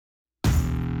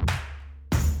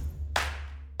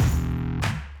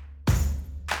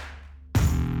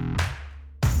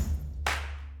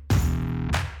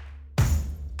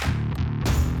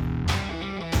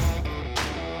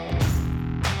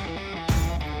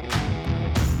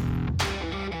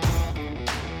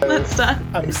Let's start.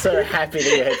 I'm so happy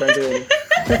that your headphones are in.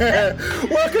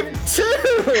 Welcome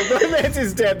to Romance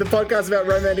is Dead, the podcast about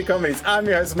romantic comedies. I'm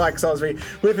your host, Mike Salisbury.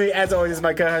 With me, as always, is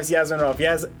my co-host, Yasmin Roth.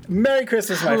 Yas, Merry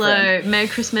Christmas, my friend. Hello, Merry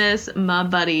Christmas, my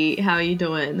buddy. How are you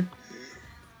doing?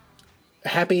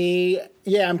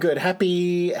 I'm good.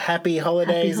 Happy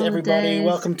holidays, everybody.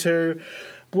 Welcome to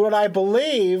what I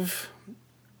believe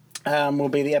will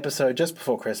be the episode just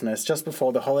before Christmas, just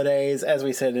before the holidays. As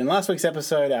we said in last week's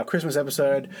episode, our Christmas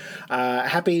episode,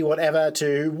 happy whatever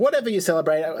you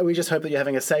celebrate. We just hope that you're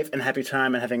having a safe and happy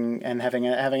time and having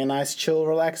a nice, chill,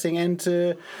 relaxing end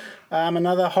to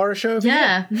another horror show.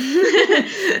 Yeah,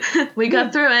 we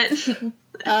got through it.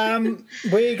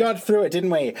 We got through it, didn't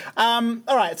we? All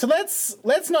right, so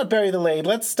let's not bury the lead.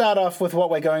 Let's start off with what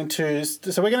we're going to.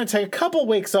 So we're going to take a couple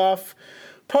weeks off.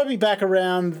 Probably back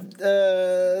around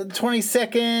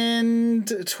 22nd,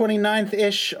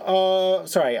 29th-ish.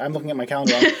 Sorry, I'm looking at my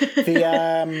calendar wrong.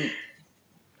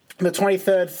 The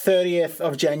 23rd, 30th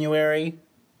of January.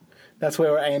 That's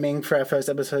where we're aiming for our first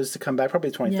episodes to come back, probably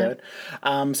the 23rd.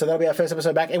 Yeah. So that'll be our first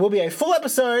episode back. It will be a full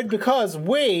episode because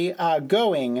we are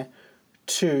going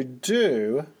to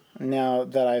do... Now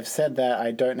that I've said that,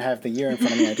 I don't have the year in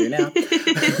front of me. I do now.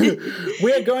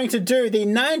 We are going to do the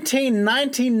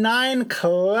 1999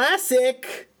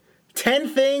 classic 10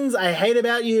 Things I Hate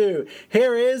About You.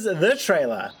 Here is the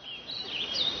trailer.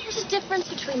 There's a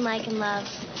difference between like and love.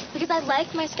 Because I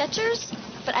like my Skechers,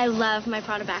 but I love my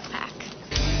Prada backpack.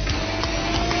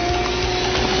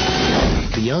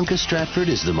 Bianca Stratford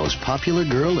is the most popular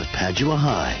girl at Padua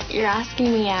High. You're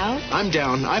asking me out? I'm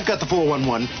down. I've got the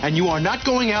 411, and you are not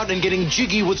going out and getting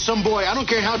jiggy with some boy. I don't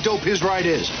care how dope his ride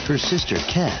is. Her sister,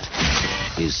 Kat,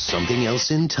 is something else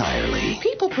entirely.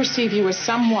 People perceive you as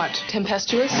somewhat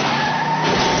tempestuous.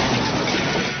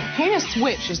 Heinous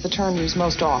witch is the term used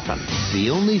most often. The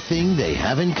only thing they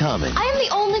have in common... I am the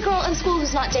only girl in school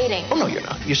who's not dating. Oh, no, you're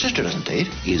not. Your sister doesn't date.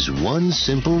 ...is one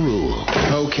simple rule.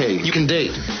 Okay, you can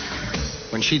date.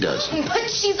 When she does. But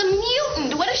she's a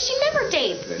mutant. What if she never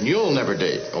dates? Then you'll never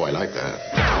date. Oh, I like that.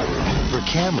 For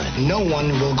Cameron, no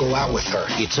one will go out with her.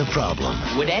 It's a problem.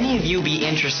 Would any of you be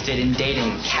interested in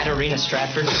dating Katarina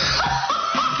Stratford?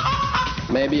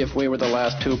 Maybe if we were the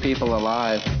last two people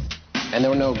alive, and there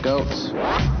were no goats.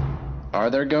 Are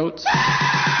there goats?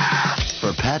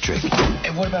 For Patrick...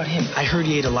 And what about him? I heard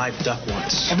he ate a live duck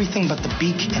once. Everything but the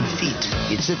beak and feet.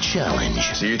 It's a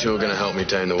challenge. So you two are going to help me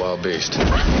tame the wild beast?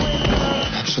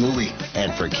 Absolutely.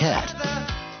 And for Kat...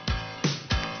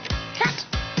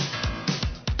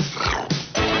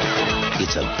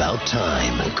 It's about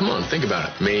time. Well, come on, think about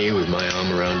it. Me with my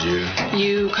arm around you.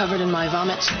 You covered in my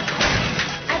vomit.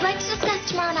 I'd like to discuss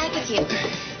tomorrow night with you.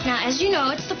 Now, as you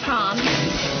know, it's the prom.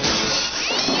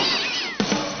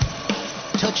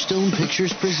 Touchstone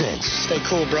Pictures presents... Stay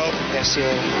cool, bro. Yes,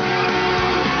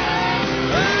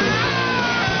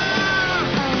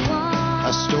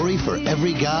 a story for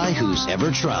every guy who's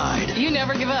ever tried. You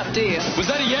never give up, do you? Was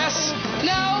that a yes?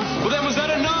 No. Well, then was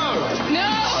that a no? No.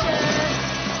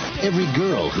 Every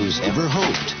girl who's ever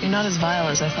hoped. You're not as vile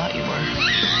as I thought you were.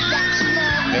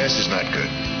 This is not good.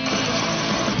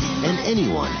 And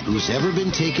anyone who's ever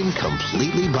been taken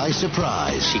completely by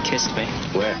surprise. She kissed me.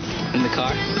 Where? In the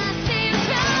car.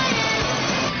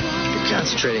 You're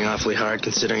concentrating awfully hard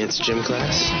considering it's gym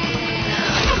class.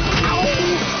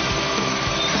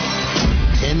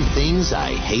 10 Things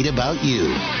I Hate About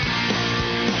You.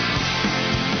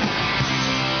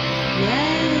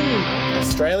 Yay!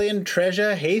 Australian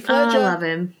treasure, Heath Oh, Ledger. I love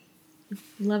him.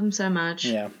 Love him so much.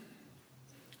 Yeah.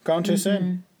 Gone too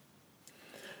soon.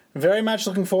 Very much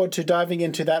looking forward to diving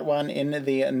into that one in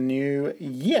the new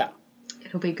year.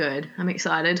 It'll be good. I'm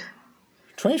excited.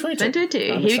 2022.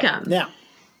 2022. Here we come. Now,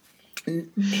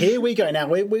 here we go. Now,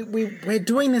 we're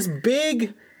doing this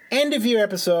big end-of-year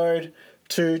episode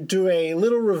to do a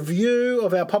little review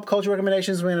of our pop culture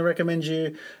recommendations. We're going to recommend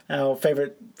you our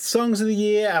favourite songs of the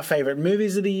year, our favourite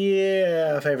movies of the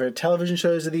year, our favourite television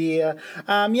shows of the year.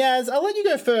 Yaz, I'll let you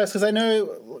go first because I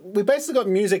know we basically got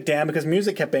music down because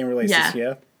music kept being released this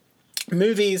year.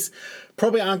 Movies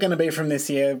probably aren't going to be from this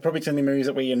year. Probably only movies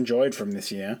that we enjoyed from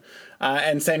this year.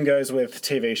 And same goes with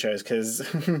TV shows because,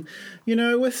 you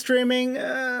know, with streaming,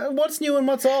 what's new and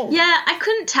what's old? Yeah, I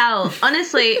couldn't tell.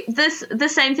 Honestly, the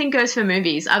same thing goes for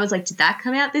movies. I was like, did that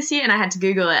come out this year? And I had to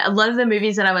Google it. A lot of the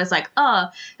movies that I was like, oh,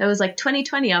 it was like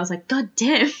 2020. I was like, God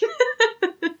damn.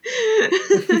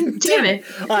 Damn it.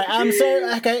 All right,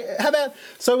 so, okay, how about,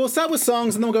 so we'll start with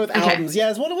songs and then we'll go with albums.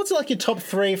 Yaz, what's like your top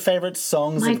 3 favourite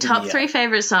songs My of the top year? 3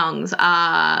 favourite songs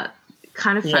are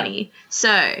kind of funny.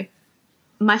 So,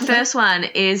 My first one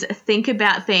is Think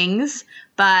About Things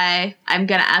by, I'm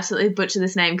going to absolutely butcher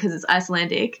this name because it's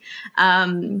Icelandic.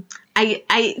 I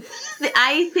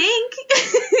think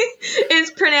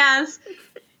it's pronounced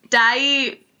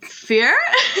Dai Fyr.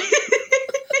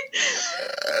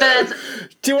 But that's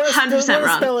Do you want to 100%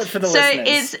 wrong. spell it for the so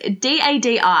listeners? it's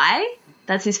Dadi.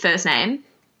 That's his first name.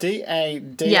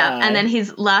 D-A-D-I. Yeah, and then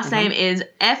his last name is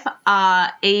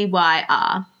Freyr.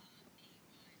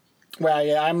 Wow,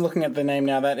 yeah, I'm looking at the name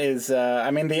now. That is,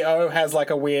 the O has like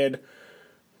a weird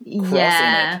cross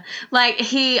Yeah. in it. Like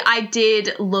I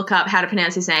did look up how to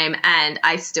pronounce his name and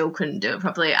I still couldn't do it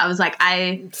properly. I was like,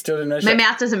 Still didn't know. my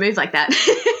mouth doesn't move like that.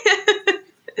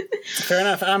 Fair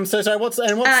enough. So sorry, what's the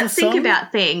song? Think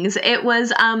About Things. It was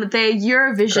their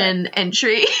Eurovision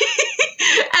entry.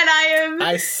 And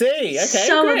I see. Okay,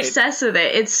 so great. obsessed with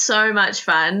it. It's so much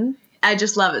fun. I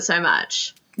just love it so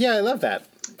much. Yeah, I love that.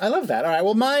 All right.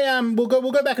 Well, my we'll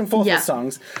go back and forth with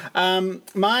songs.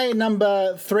 My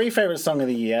number 3 favorite song of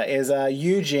the year is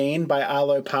Eugene by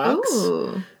Arlo Parks,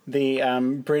 Ooh. the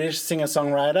British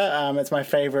singer-songwriter. It's my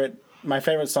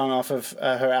favorite song off of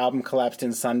her album Collapsed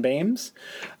in Sunbeams.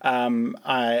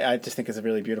 I just think it's a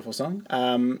really beautiful song.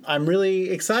 I'm really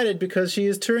excited because she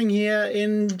is touring here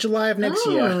in July of next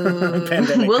year.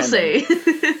 We'll see.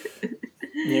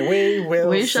 Yeah,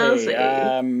 we shall see.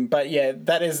 But yeah,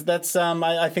 that's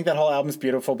I think that whole album's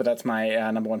beautiful, but that's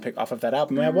my number 1 pick off of that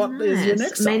album. What is your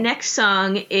next song? My next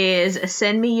song is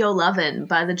Send Me Your Lovin'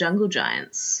 by the Jungle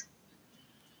Giants.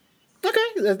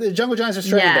 Okay, the Jungle Giants are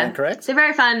Australian band, correct? They're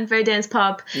very fun, very dance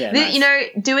pop. Yeah, nice. You know,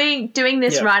 doing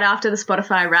this right after the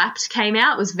Spotify Wrapped came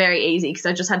out was very easy because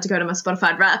I just had to go to my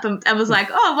Spotify Wrap and I was like,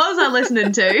 oh, what was I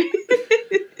listening to?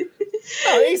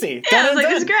 Oh, easy. Yeah, I was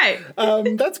like, it's great.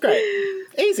 That's great.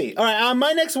 Easy. All right.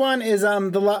 My next one is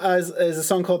is a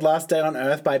song called "Last Day on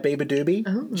Earth" by Biba Doobie.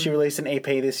 Ooh. She released an EP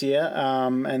this year,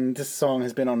 and this song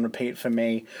has been on repeat for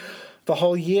me the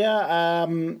whole year.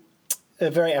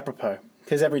 Very apropos.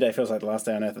 Because every day feels like the last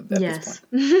day on Earth at this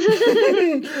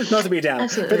point. Not to be down.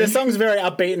 Absolutely. But the song's very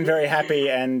upbeat and very happy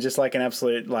and just like an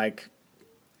absolute,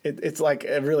 it's like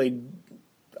a really,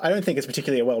 I don't think it's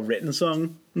particularly a well-written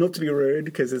song, not to be rude,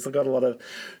 because it's got a lot of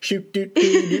shoot, doot,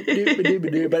 doot, doot, doot,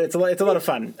 doot, but it's a lot of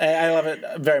fun. I love it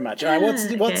very much. All right,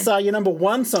 what's your number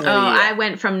 1 song of the year? I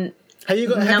went from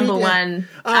number 1.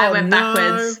 I went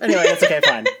backwards. Anyway, that's okay,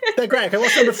 fine. They're great. Okay,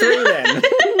 what's number 3 then?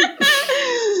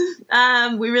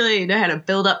 We really know how to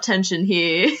build up tension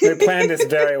here. We planned this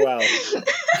very well.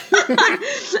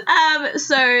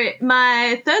 So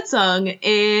my third song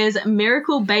is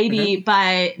Miracle Baby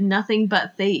by Nothing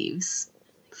But Thieves.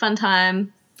 Fun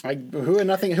time. Who are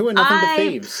Nothing But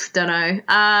Thieves? Don't know.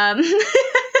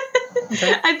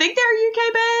 Okay. I think they're a UK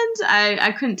band.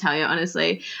 I couldn't tell you,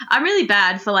 honestly. I'm really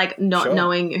bad for not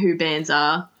knowing who bands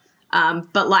are,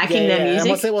 but liking their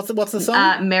music. And what's the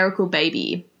song? Miracle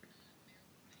Baby.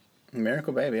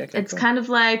 Miracle Baby, okay. It's kind of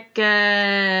like,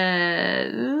 I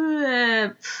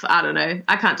don't know.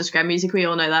 I can't describe music. We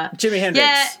all know that. Jimi Hendrix.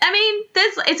 Yeah, I mean,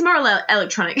 it's more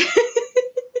electronic.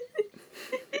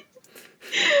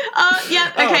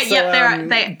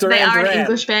 They are an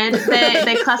English band.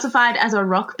 They're classified as a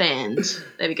rock band.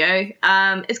 There we go.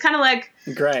 It's kind of like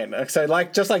great. So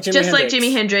just like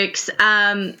Jimi Hendrix,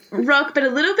 rock, but a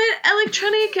little bit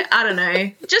electronic. I don't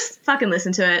know. Just fucking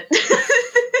listen to it.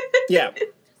 Yeah.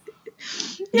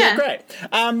 Yeah, great.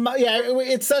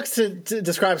 It sucks to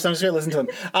describe, so I'm just going to listen to them.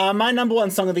 My number 1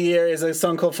 song of the year is a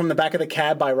song called From the Back of the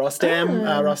Cab by Rostam.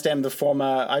 Rostam, the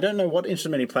former, I don't know what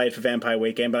instrument he played for Vampire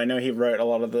Weekend, but I know he wrote a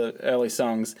lot of the early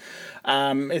songs.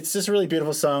 It's just a really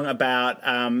beautiful song about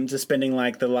just spending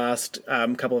the last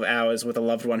couple of hours with a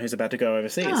loved one who's about to go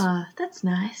overseas. Oh, that's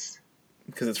nice.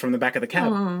 Because it's from the back of the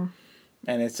cab. Oh.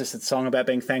 And it's just a song about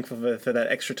being thankful for that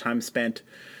extra time spent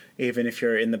even if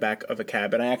you're in the back of a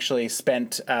cab. And I actually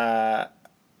spent a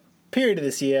period of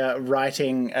this year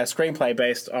writing a screenplay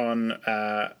based on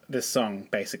this song,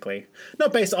 basically.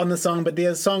 Not based on the song, but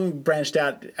the song branched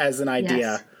out as an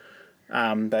idea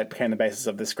that became the basis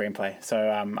of this screenplay. So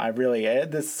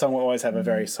this song will always have a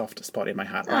very soft spot in my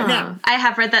heart right now. I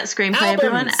have read that screenplay,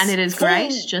 everyone, and it is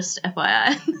great, just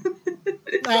FYI.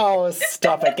 Oh,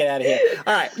 stop it. Get out of here.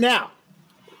 All right, now.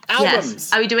 Albums.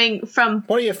 Yes. Are we doing from...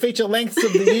 What are your feature lengths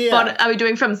of the year? Are we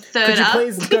doing from third Could you up?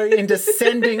 please go in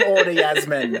descending order,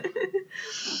 Yasmin?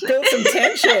 Build some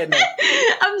tension.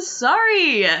 I'm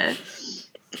sorry.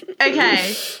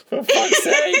 Okay. For fuck's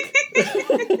sake.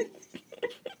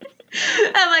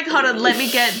 I'm hold on, let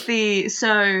me get the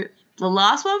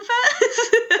last one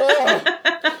first?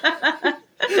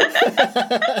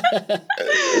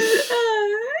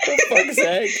 For fuck's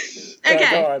sake.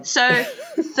 Okay, go on. so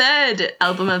third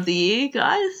album of the year,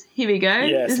 guys. Here we go.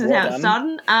 Yes, This is well how it's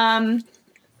done. starting.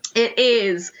 It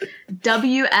is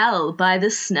WL by the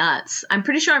Snuts. I'm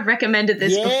pretty sure I've recommended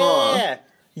this before.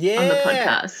 Yeah, on the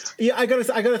podcast. Yeah, I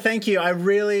gotta thank you. I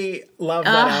really love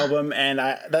that album, and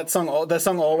that song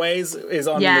Always is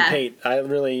on repeat. I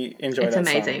really enjoy that song.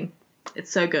 It's amazing.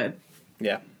 It's so good.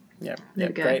 Yeah.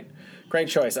 Great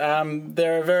choice.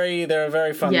 They're a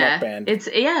very fun rock band.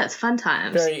 It's fun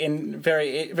times. Very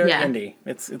indie.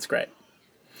 It's great.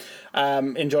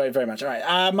 Enjoy it very much. All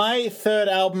right. My third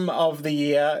album of the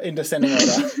year in descending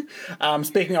order.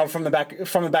 Speaking of from the back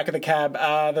of the cab,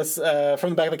 this From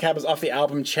the Back of the Cab is off the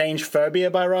album Change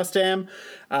Phobia by Rostam.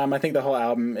 I think the whole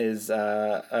album is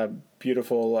a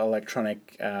beautiful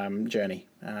electronic journey,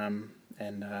 and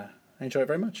I enjoy it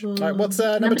very much. All right, what's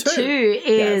number two? Number two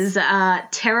is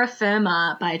Terra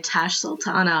Firma by Tash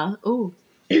Sultana. Ooh.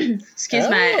 Excuse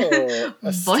my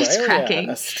voice cracking.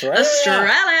 Australia.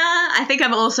 I think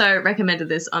I've also recommended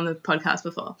this on the podcast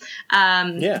before.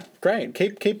 Yeah, great.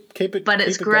 Keep it. But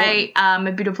it's great.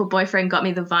 My beautiful boyfriend got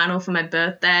me the vinyl for my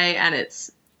birthday, and it's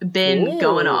been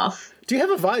going off. Do you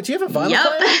have a vinyl? Yep.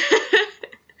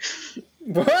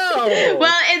 player? Whoa.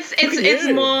 Well, it's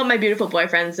more my beautiful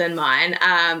boyfriend's than mine.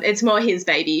 It's more his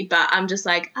baby, but I'm just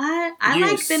like I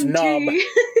like them snob. too.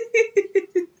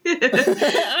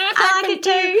 I like it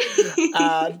too.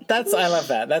 I love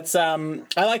that. That's I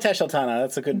like Tash Sultana.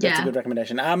 That's a good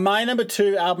recommendation. My number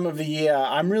two album of the year.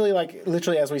 I'm really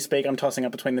literally as we speak, I'm tossing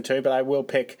up between the two, but I will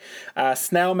pick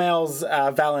Snail Mail's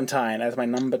Valentine as my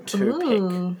number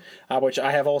two pick, which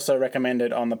I have also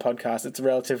recommended on the podcast. It's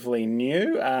relatively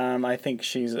new. I think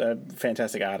she's a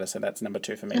fantastic artist, so that's number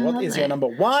two for me. What is your number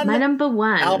one? My number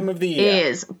one album of the year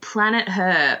is Planet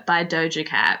Her by Doja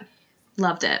Cat.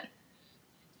 Loved it.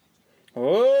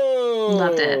 Oh,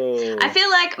 loved it. I feel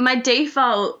like my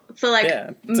default for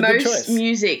most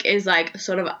music is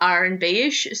sort of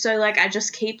R&B-ish, so I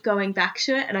just keep going back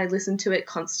to it and I listen to it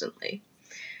constantly.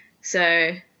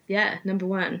 So yeah, number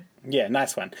one. Yeah,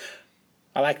 nice one.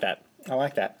 I like that.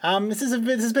 This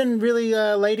has been really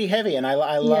lady heavy, and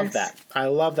I love that. I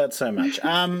love that so much.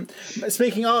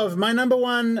 Speaking of, my number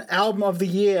one album of the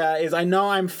year is I Know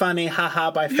I'm Funny,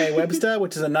 Haha by Faye Webster,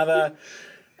 which is another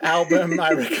album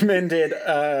I recommended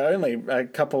only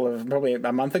probably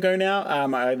a month ago now.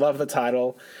 I love the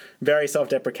title. Very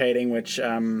self-deprecating, which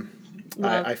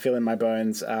I feel in my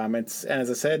bones. And as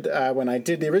I said, when I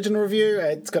did the original review,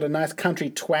 it's got a nice country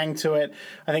twang to it.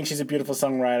 I think she's a beautiful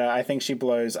songwriter. I think she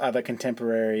blows other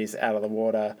contemporaries out of the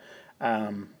water.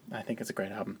 I think it's a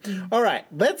great album. All right,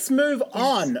 let's move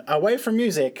on away from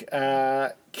music.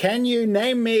 Can you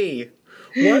name me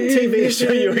what TV show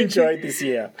you enjoyed this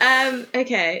year?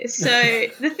 Okay, so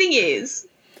the thing is...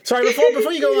 Sorry,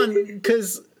 before you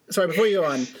go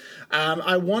on,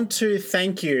 I want to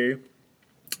thank you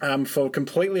for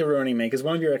completely ruining me, because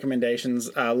one of your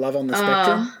recommendations, Love on the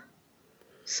Spectrum...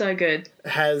 So good.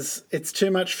 It's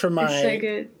too much for my so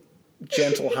good.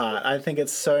 Gentle heart. I think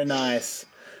it's so nice.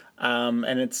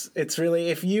 And it's really,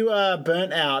 if you are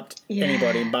burnt out,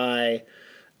 anybody, by...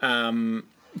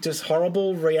 just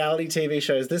horrible reality TV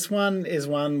shows, this one is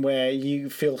one where you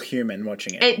feel human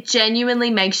watching it. It genuinely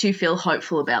makes you feel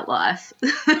hopeful about life.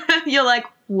 You're like,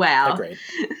 wow. Agreed.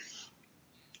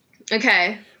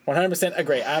 Okay. 100%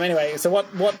 agree. Anyway, so what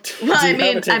Well, I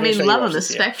mean, Love on the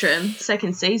Spectrum,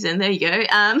 second season. There you go.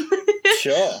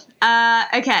 Sure.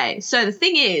 Okay, so the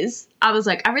thing is, I was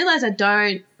like, I realize I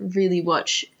don't really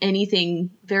watch anything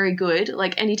very good,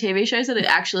 any TV shows that are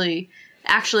actually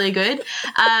good,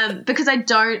 because I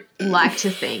don't like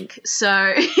to think. So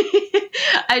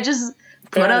I just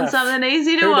put on something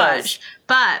easy to watch.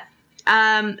 But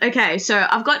okay, so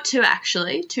I've got two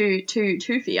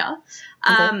for you.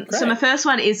 So my first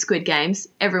one is Squid Games.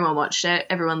 Everyone watched it.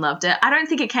 Everyone loved it. I don't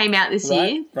think it came out this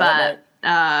year, but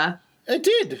it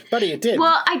did, buddy. It did.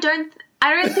 Well, I don't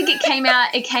think it came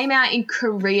out. It came out in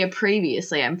Korea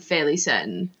previously. I'm fairly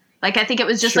certain. I think it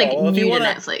was just new to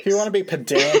Netflix. If you want to be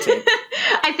pedantic.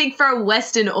 I think for a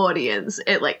Western audience,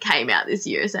 it came out this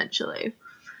year essentially.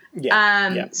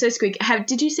 Yeah. So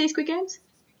did you see Squid Games?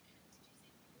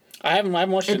 I haven't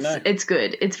watched it. No. It's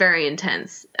good. It's very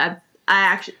intense. I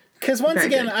actually, because once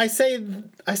again, good. I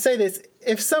say this: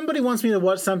 if somebody wants me to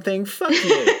watch something, fuck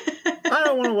you. I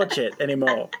don't want to watch it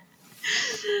anymore.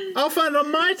 I'll find it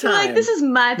on my time. This is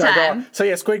my time. So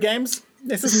yeah, Squid Games.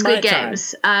 This is Squid my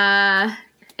Games. time.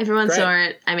 Everyone saw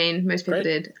it. I mean, most people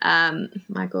did.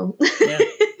 Michael. Yeah.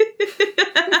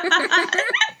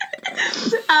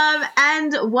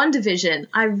 And WandaVision.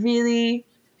 I really,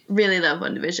 really love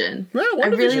WandaVision. Well, I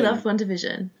really loved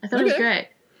WandaVision. I thought it was great.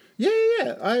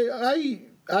 Yeah.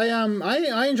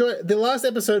 I enjoyed the last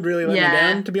episode. Really let me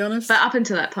down, to be honest. But up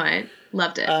until that point,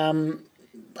 loved it.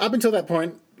 Up until that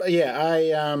point,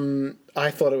 I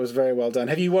thought it was very well done.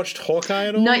 Have you watched Hawkeye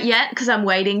at all? Not yet, because I'm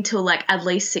waiting till like at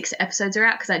least 6 episodes are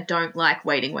out, because I don't like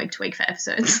waiting week to week for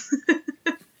episodes.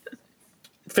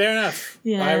 Fair enough.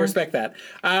 Yeah. I respect that.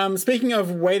 Speaking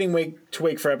of waiting week to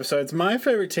week for episodes, my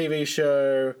favorite TV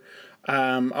show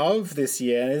of this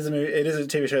year, and it is a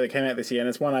TV show that came out this year, and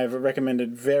it's one I've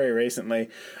recommended very recently,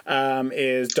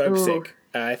 is Dope Sick.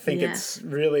 I think it's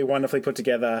really wonderfully put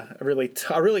together, a really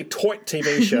taut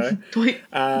TV show.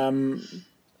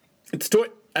 It's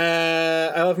taut.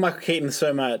 I love Michael Keaton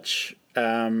so much.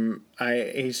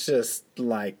 He's just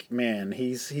like, man,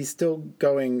 he's still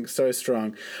going so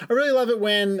strong. I really love it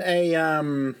when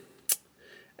an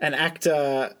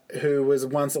actor who was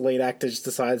once a lead actor just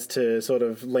decides to sort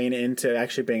of lean into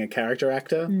actually being a character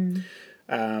actor.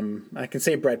 I can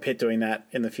see Brad Pitt doing that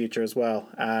in the future as well,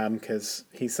 because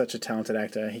he's such a talented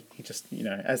actor. He just,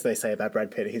 as they say about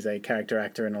Brad Pitt, he's a character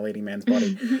actor in a leading man's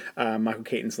body. Michael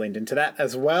Keaton's leaned into that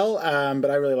as well,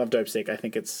 but I really love Dope Sick. I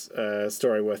think it's a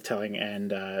story worth telling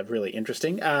and really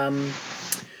interesting.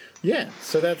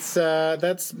 So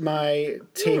that's my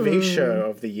TV show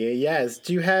of the year. Yaz,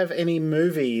 do you have any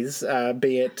movies,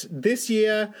 be it this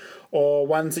year or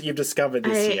ones that you've discovered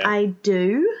this year? I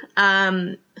do.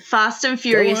 Fast and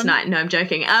Furious 9. No, I'm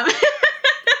joking. I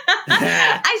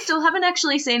still haven't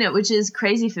actually seen it, which is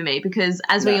crazy for me because,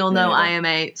 as we all know, I am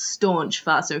a staunch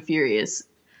Fast and Furious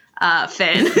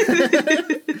fan.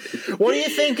 What do you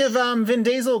think of Vin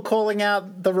Diesel calling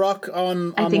out The Rock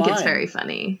online? I think it's very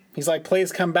funny. He's like,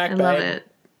 please come back, babe. I love it.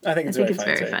 I think it's very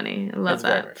funny. I love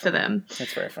that for them.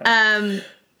 It's very funny.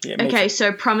 Okay,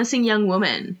 so Promising Young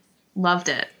Woman. Loved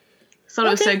it. Thought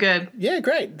it was so good. Yeah,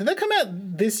 great. Did that come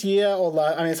out this year or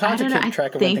last? I mean, it's hard to keep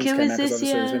track of when things came out because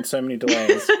obviously there's been so many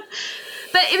delays.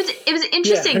 But it was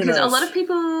interesting because a lot of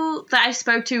people that I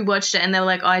spoke to watched it and they were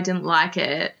like, oh, I didn't like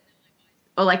it.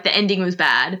 Or like the ending was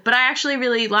bad. But I actually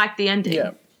really liked the ending.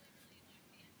 Yeah.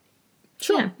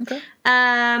 Sure. Yeah. Okay.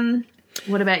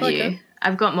 What about you?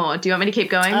 I've got more. Do you want me to keep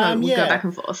going or we'll go back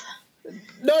and forth?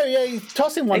 No, yeah,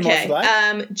 toss in one more if you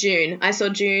like. June. I saw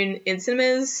June in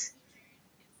cinemas.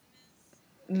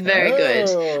 Very good.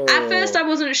 At first I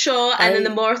wasn't sure, and then the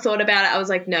more I thought about it, I was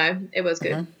like, no, it was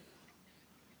good.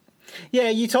 Yeah,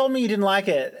 you told me you didn't like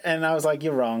it, and I was like,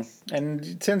 you're wrong. And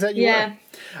it turns out you were.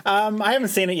 I haven't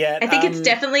seen it yet. I think it's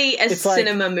definitely a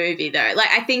cinema movie, though. Like,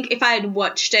 I think if I had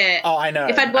watched it... Oh, I know.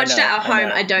 If I'd watched it at home,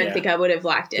 I don't think I would have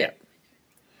liked it. Yeah.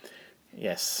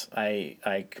 Yes,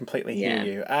 I completely hear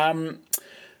you.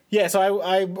 So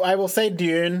I will say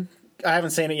Dune. I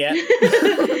haven't seen it yet.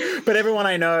 But everyone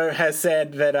I know has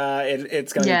said that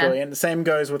it's going to be brilliant. The same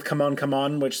goes with Come On, Come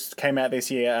On, which came out this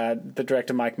year. The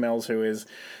director Mike Mills, who is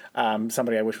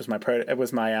somebody I wish was my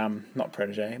not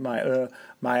protege, my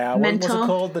what's it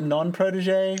called? The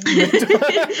non-protege?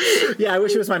 Yeah, I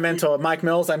wish he was my mentor. Mike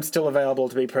Mills, I'm still available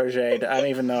to be protéged,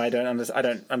 even though I don't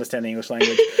understand the English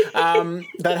language.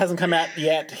 That hasn't come out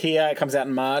yet here. It comes out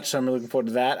in March, so I'm really looking forward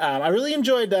to that. I really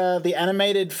enjoyed the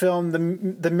animated film,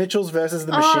 The Mitchells versus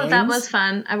the Machines. Oh, that was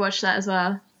fun. I watched that as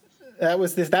well. That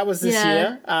was this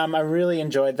year. I really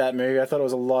enjoyed that movie. I thought it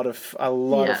was a lot of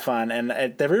fun, and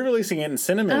they're re-releasing it in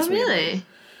cinemas. Oh, really?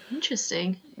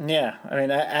 Interesting. Yeah, I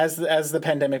mean, as the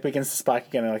pandemic begins to spike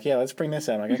again, they're like, yeah, let's bring this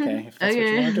out. I'm like, okay, if that's what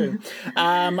you want to do.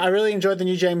 I really enjoyed the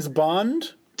new James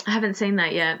Bond. I haven't seen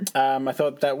that yet. I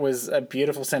thought that was a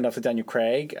beautiful send-off to Daniel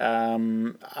Craig.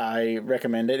 I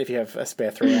recommend it if you have a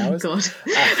spare 3 hours. God.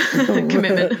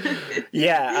 Commitment.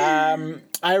 Yeah.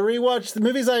 I rewatched the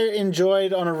movies I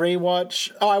enjoyed on a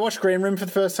rewatch. Oh, I watched Green Room for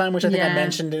the first time, which I think I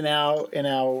mentioned in our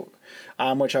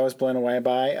which I was blown away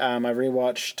by. I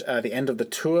rewatched The End of the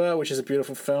Tour, which is a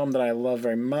beautiful film that I love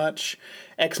very much.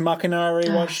 Ex Machina I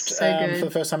rewatched for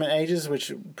the first time in ages,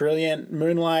 which brilliant.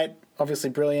 Moonlight,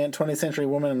 obviously brilliant. 20th Century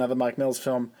Woman, another Mike Mills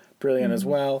film, brilliant as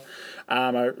well.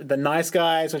 The Nice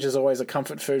Guys, which is always a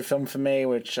comfort food film for me,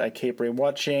 which I keep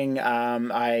rewatching.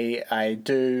 I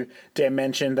do dare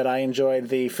mention that I enjoyed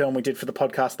the film we did for the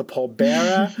podcast, The Paul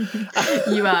Bearer.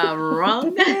 You are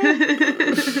wrong.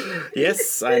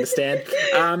 Yes, I understand.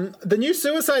 The new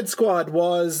Suicide Squad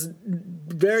was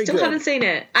very good. Still haven't seen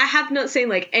it. I have not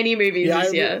seen any movies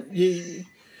this year.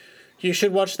 You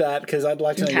should watch that because I'd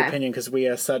like to know your opinion because we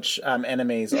are such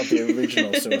enemies of the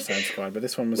original Suicide Squad. But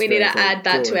this one was We need to add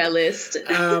that to our list.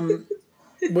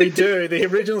 We do. The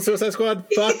original Suicide Squad,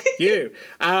 fuck you.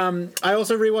 I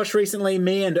also rewatched recently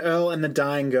Me and Earl and the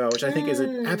Dying Girl, which I think is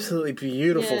an absolutely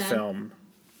beautiful film.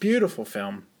 Beautiful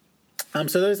film.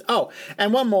 So those. Oh,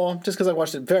 and one more, just because I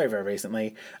watched it very, very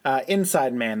recently.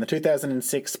 Inside Man, the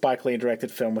 2006 Spike Lee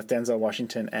directed film with Denzel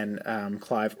Washington and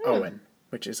Clive Owen,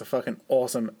 which is a fucking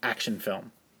awesome action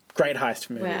film. Great heist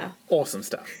movie. Wow. Awesome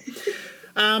stuff.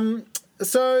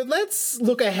 So let's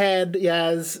look ahead,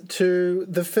 Yaz, to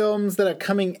the films that are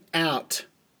coming out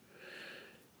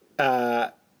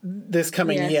this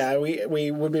coming year.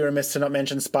 We would be remiss to not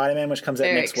mention Spider-Man, which comes out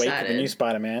next week, the new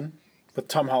Spider-Man with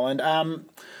Tom Holland.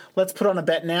 Let's put on a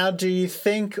bet now. Do you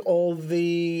think all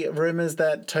the rumours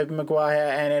that Tobey Maguire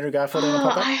and Andrew Garfield are going to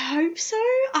pop up? I hope so.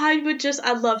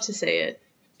 I'd love to see it.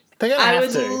 They're going to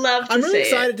have to. I would love to see it. I'm really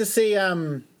excited to see,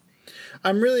 I'm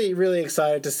really, really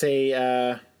excited to see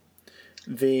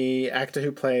the actor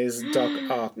who plays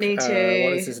Doc Ock. Me too.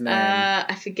 What is his name?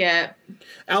 I forget.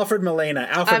 Alfred Molina.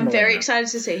 I'm very excited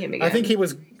to see him again. I think he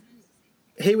was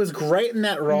great in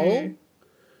that role.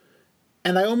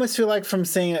 And I almost feel like from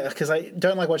seeing it, because I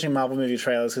don't like watching Marvel movie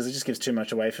trailers because it just gives too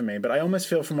much away for me, but I almost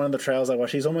feel from one of the trailers I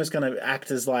watched, he's almost going to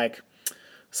act as like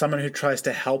someone who tries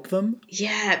to help them.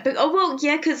 Yeah, but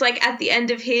because like at the end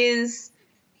of his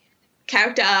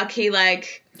character arc, he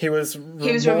was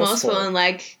remorseful and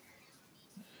like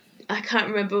I can't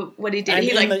remember what he did. And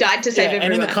he died to save everyone.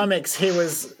 And in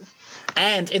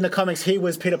the comics, he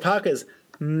was Peter Parker's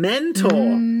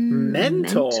mentor.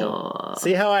 Mentor.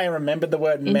 See how I remembered the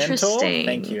word mentor?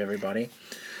 Thank you, everybody.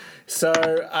 So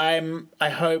I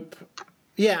hope.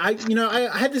 Yeah,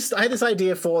 I had this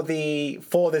idea for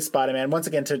this Spider-Man, once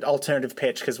again to alternative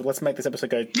pitch, because let's make this episode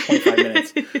go 25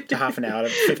 minutes to half an hour to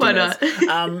 50 minutes.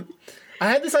 I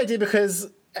had this idea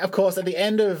because, of course, at the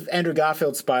end of Andrew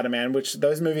Garfield's Spider-Man, which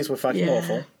those movies were fucking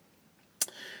awful,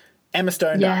 Emma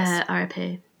Stone dies. Yeah,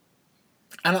 R.I.P.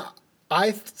 And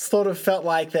I sort of felt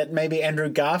like that maybe Andrew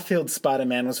Garfield's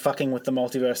Spider-Man was fucking with the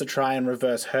multiverse to try and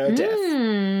reverse her death.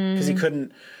 Because he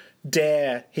couldn't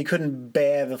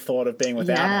bear the thought of being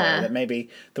without her. That maybe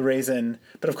the reason,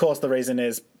 but of course the reason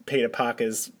is Peter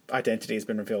Parker's identity has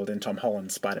been revealed in Tom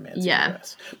Holland's Spider-Man's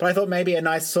universe. But I thought maybe a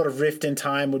nice sort of rift in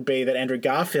time would be that Andrew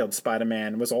Garfield's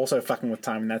Spider-Man was also fucking with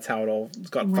time, and that's how it all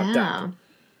got fucked up.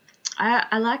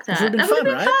 I like that. That would have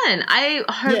been fun. I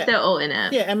hope they're all in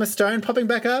it. Yeah, Emma Stone popping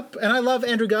back up. And I love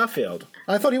Andrew Garfield.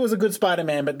 I thought he was a good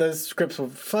Spider-Man, but those scripts were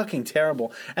fucking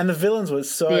terrible. And the villains were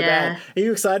so bad. Are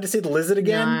you excited to see the Lizard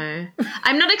again? No.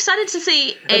 I'm not excited to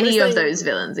see any of those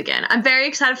villains again. I'm very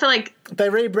excited for They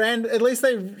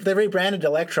rebranded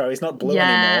Electro. He's not blue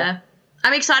anymore.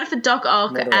 I'm excited for Doc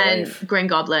Ock and Green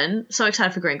Goblin. So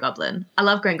excited for Green Goblin. I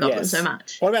love Green Goblin so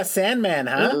much. What about Sandman,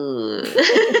 huh?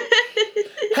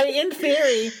 Hey, in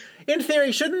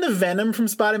theory, shouldn't the Venom from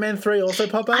Spider-Man 3 also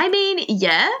pop up? I mean,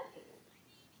 yeah.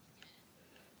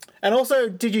 And also,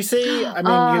 did you see,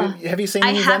 have you seen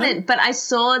any Venom? I haven't, but I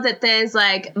saw that there's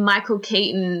Michael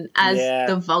Keaton as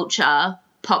the Vulture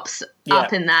pops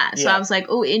up in that. So I was like,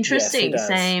 oh, interesting. Yes,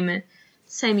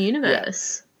 same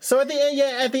universe. Yeah. So at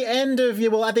the end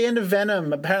of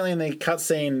Venom, apparently in the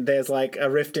cutscene, there's a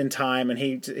rift in time, and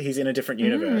he's in a different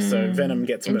universe. So Venom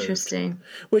gets moved. Interesting.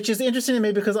 Which is interesting to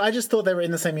me because I just thought they were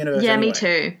in the same universe. Yeah, anyway. me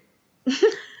too.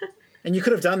 And you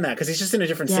could have done that because he's just in a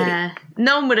different city.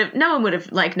 No one would have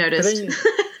noticed.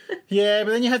 But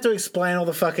then you have to explain all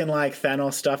the fucking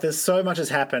Thanos stuff. There's so much has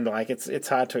happened. It's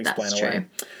hard to explain away.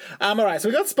 All right, so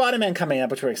we got Spider-Man coming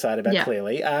up, which we're excited about.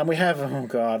 Clearly, we have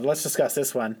let's discuss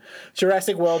this one: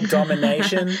 Jurassic World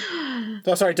Domination.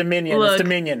 Dominion. Look, it's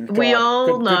Dominion. God, we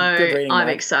all know good reading, I'm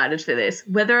excited for this.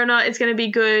 Whether or not it's going to be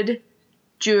good,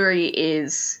 jury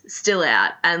is still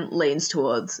out and leans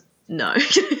towards no.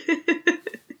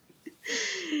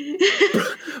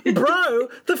 Bro,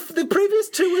 the previous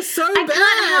two were so bad. I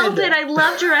can't help it. I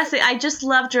love Jurassic. I just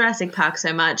love Jurassic Park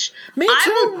so much. Me too.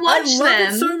 I will watch them. I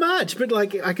love it so much, but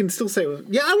I can still say,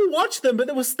 yeah, I will watch them. But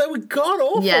they were god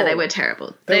awful. Yeah, they were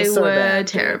terrible. They were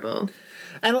terrible.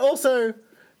 And also,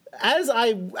 as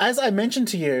I mentioned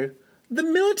to you, the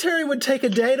military would take a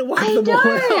day to wipe them all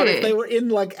out if they were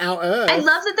in our Earth. I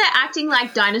love that they're acting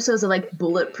like dinosaurs are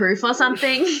bulletproof or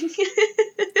something.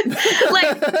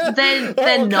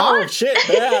 They're not. Oh shit!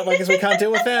 Yeah, I guess we can't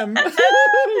deal with them.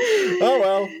 Oh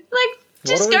well.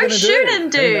 Just go shoot him,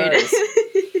 dude.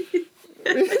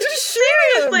 Just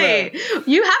seriously,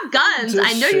 you have guns.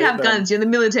 I know you have guns. You're the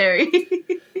military.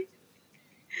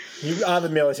 You are the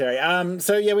military.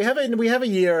 So yeah, we have a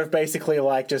year of basically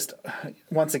just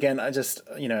once again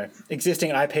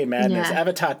existing IP madness. Yeah.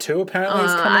 Avatar 2 apparently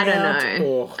is coming out.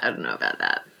 I don't know about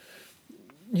that.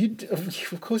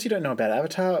 Of course you don't know about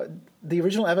Avatar. The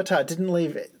original Avatar didn't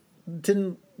leave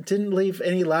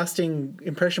any lasting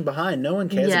impression behind. No one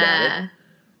cares about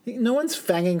it. No one's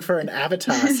fanging for an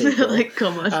Avatar sequel.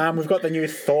 Come on. We've got the new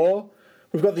Thor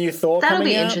We've got the new Thor That'll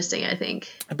coming be out. interesting, I think.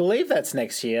 I believe that's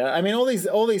next year. I mean, all these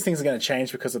things are going to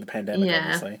change because of the pandemic, Yeah.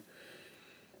 obviously.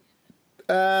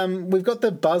 We've got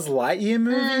the Buzz Lightyear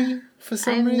movie for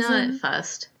some I'm reason. not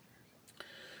fussed.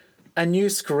 A new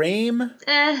Scream.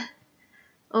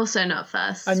 Also not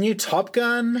fussed. A new Top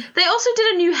Gun. They also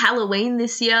did a new Halloween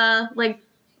this year. Like,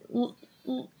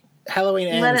 Halloween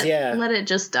ends, let it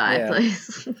just die, Yeah.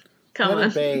 please. Come Let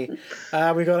on. it be.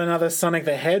 We got another Sonic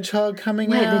the Hedgehog coming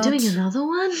Wait, out. they're doing another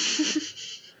one?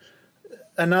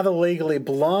 Another Legally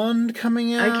Blonde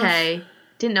coming out. Okay.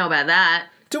 Didn't know about that.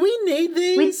 Do we need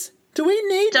these? Do we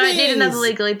need Don't these? need another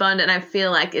Legally Blonde, and I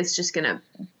feel like it's just gonna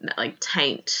like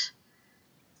taint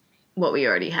what we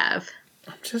already have.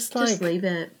 Just leave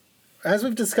it. As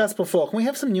we've discussed before, can we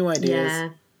have some new ideas? Yeah.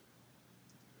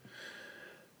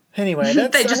 Anyway,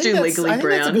 that's, They just do Legally I think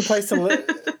that's a Brown. good place to live.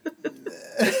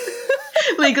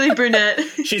 Legally Brunette.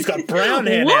 She's got brown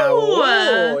hair now. Whoa.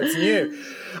 Whoa, it's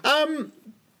new.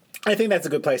 I think that's a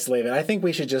good place to leave it. I think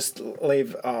we should just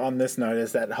leave on this note: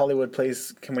 is that Hollywood,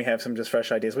 please, can we have some just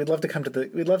fresh ideas? We'd love to go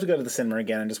to the cinema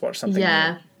again and just watch something.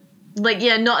 Yeah. new. Like,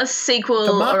 yeah, not a sequel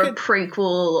The or a market-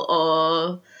 prequel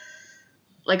or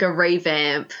like a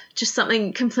revamp. Just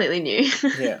something completely new.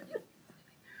 Yeah.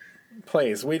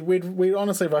 Please, we'd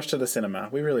honestly rush to the cinema.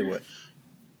 We really would.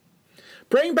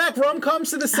 Bring back rom-coms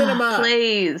to the cinema.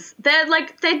 Please. They're Bring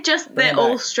they're them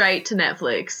all back. straight to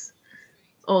Netflix.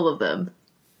 All of them.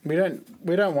 We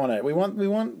don't want it.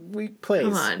 We please.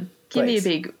 Come on. Give me a Please.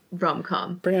 big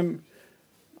rom-com.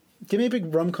 Give me a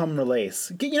big rom-com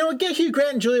release. Get Hugh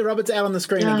Grant and Julia Roberts out on the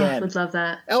screen Oh, again. would love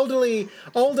that. Elderly,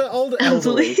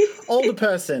 older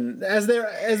person as they're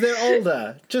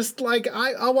older. Just like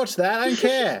I'll watch that. I don't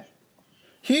care.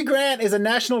 Hugh Grant is a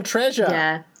national treasure.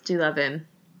 Yeah, do love him.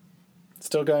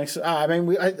 Still going. I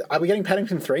mean, are we getting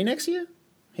Paddington 3 next year?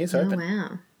 Here's Oh, hoping.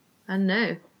 wow. I don't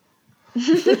know.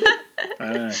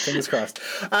 I don't know. Fingers crossed.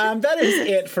 That is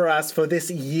it for us for this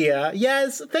year.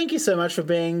 Yaz, thank you so much for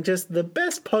being just the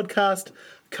best podcast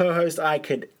co-host I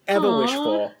could ever wish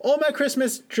for. All my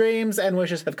Christmas dreams and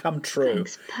wishes have come true.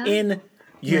 Thanks, pal. In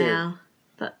you. Wow.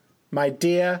 But My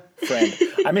dear friend.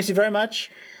 I miss you very much.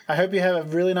 I hope you have a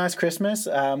really nice Christmas.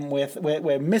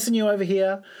 We're missing you over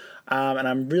here. And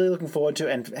I'm really looking forward to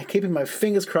and keeping my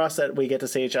fingers crossed that we get to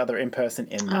see each other in person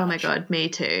in March. oh my god, me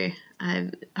too. I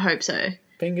hope so.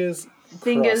 Fingers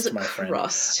Fingers crossed, my friend.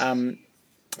 crossed.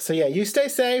 So yeah, you stay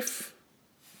safe.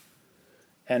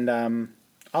 And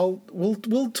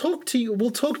we'll talk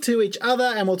to each other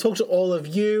and we'll talk to all of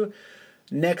you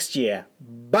next year.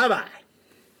 Bye-bye.